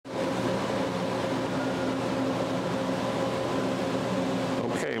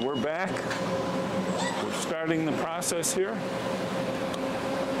we're back. We're starting the process here.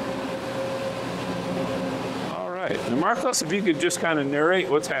 All right. Now, Marcos, if you could just kind of narrate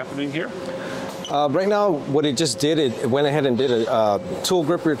what's happening here. Right now, what it just did, it went ahead and did a tool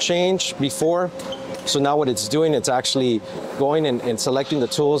gripper change before. So now what it's doing, it's actually going and selecting the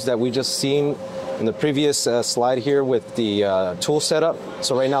tools that we just seen in the previous slide here with the tool setup.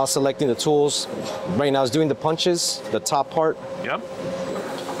 So right now, selecting the tools. Right now, it's doing the punches, the top part. Yep.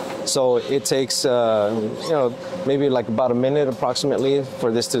 So it takes, maybe like about a minute approximately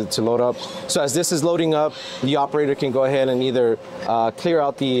for this to load up. So as this is loading up, the operator can go ahead and either clear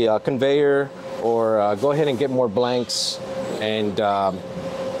out the conveyor or go ahead and get more blanks and,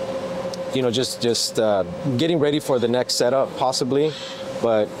 just getting ready for the next setup possibly.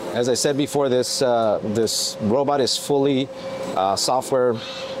 But as I said before, this robot is fully software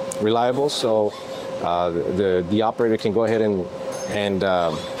reliable, so the operator can go ahead and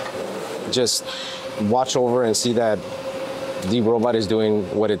just watch over and see that the robot is doing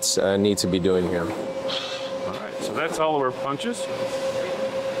what it needs to be doing here. All right, so that's all of our punches.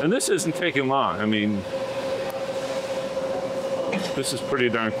 And this isn't taking long. I mean, this is pretty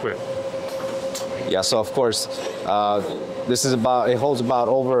darn quick. Yeah, so of course, it holds about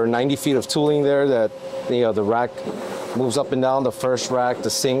over 90 feet of tooling there that, the rack moves up and down. The first rack, the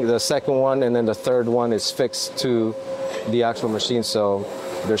second one, and then the third one is fixed to the actual machine. So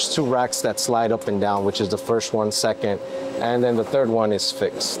there's 2 racks that slide up and down, which is the first one, second, and then the third one is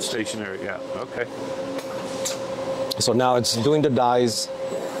fixed. Stationary, yeah, okay. So now it's doing the dies.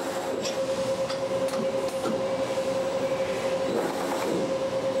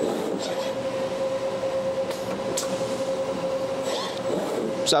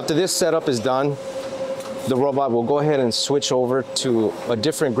 So after this setup is done, the robot will go ahead and switch over to a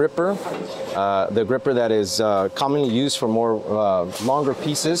different gripper, the gripper that is commonly used for more longer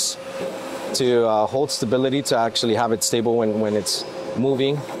pieces to hold stability, to actually have it stable when it's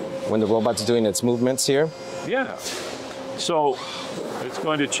moving, when the robot's doing its movements here. Yeah. So it's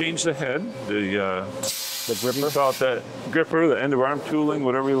going to change the head, the gripper. About that gripper, the end of arm tooling,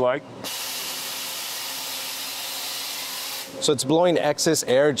 whatever you like. So it's blowing excess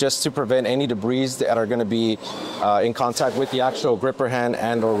air just to prevent any debris that are going to be in contact with the actual gripper hand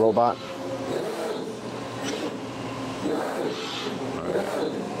and or robot.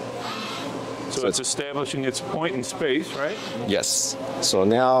 So it's establishing its point in space, right? Yes. So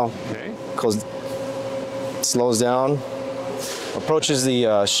now, because it slows down, approaches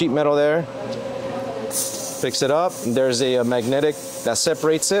the sheet metal there, picks it up. There's a magnetic that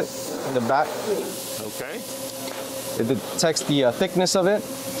separates it in the back. Okay. It detects the thickness of it,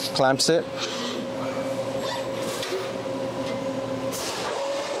 clamps it.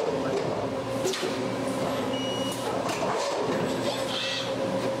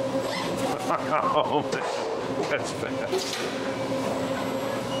 Oh, that's fast.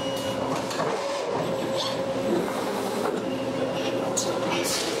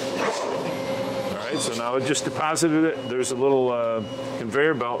 All right, so now it just deposited it. There's a little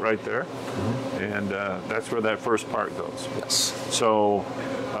conveyor belt right there. And that's where that first part goes. Yes. So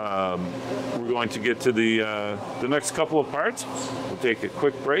we're going to get to the next couple of parts. We'll take a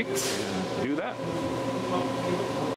quick break and do that.